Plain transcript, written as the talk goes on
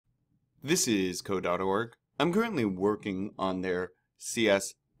This is Code.org. I'm currently working on their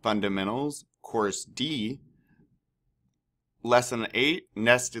CS Fundamentals, Course D, Lesson 8,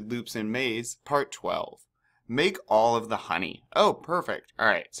 Nested Loops in Maze, Part 12. Make all of the honey. Oh, perfect. All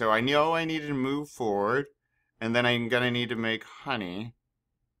right, so I know I need to move forward, and then I'm going to need to make honey.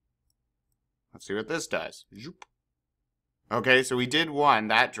 Let's see what this does. Zoop. Okay, so we did one.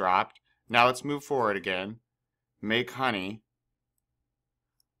 That dropped. Now let's move forward again. Make honey.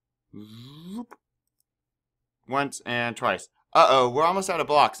 Zoop. Once and twice. Uh-oh, we're almost out of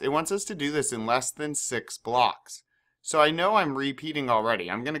blocks. It wants us to do this in less than 6 blocks. So I know I'm repeating already.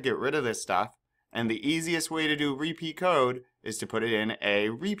 I'm going to get rid of this stuff. And the easiest way to do repeat code is to put it in a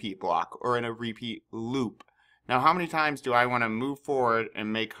repeat block or in a repeat loop. Now, how many times do I want to move forward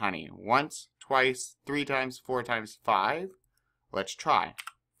and make honey? Once, twice, 3 times, 4 times, 5? Let's try.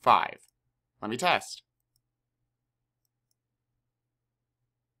 5. Let me test.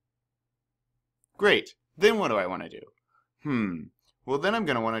 Great. Then what do I want to do? Well, then I'm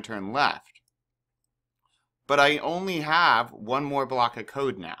going to want to turn left. But I only have one more block of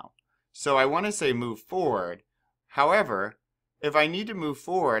code now. So I want to say move forward. However, if I need to move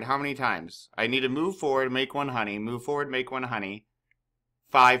forward, how many times? I need to move forward, make one honey, move forward, make one honey,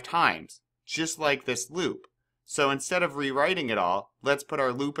 5 times, just like this loop. So instead of rewriting it all, let's put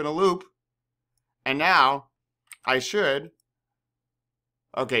our loop in a loop. And now I should,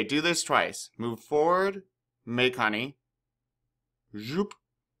 okay, do this twice. Move forward, make honey, zoop,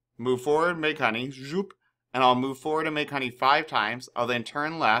 move forward, make honey, zoop, and I'll move forward and make honey 5 times. I'll then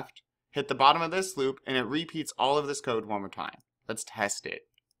turn left, hit the bottom of this loop, and it repeats all of this code one more time. Let's test it.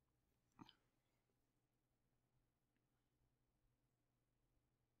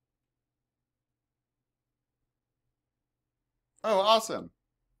 Oh, awesome.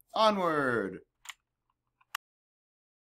 Onward.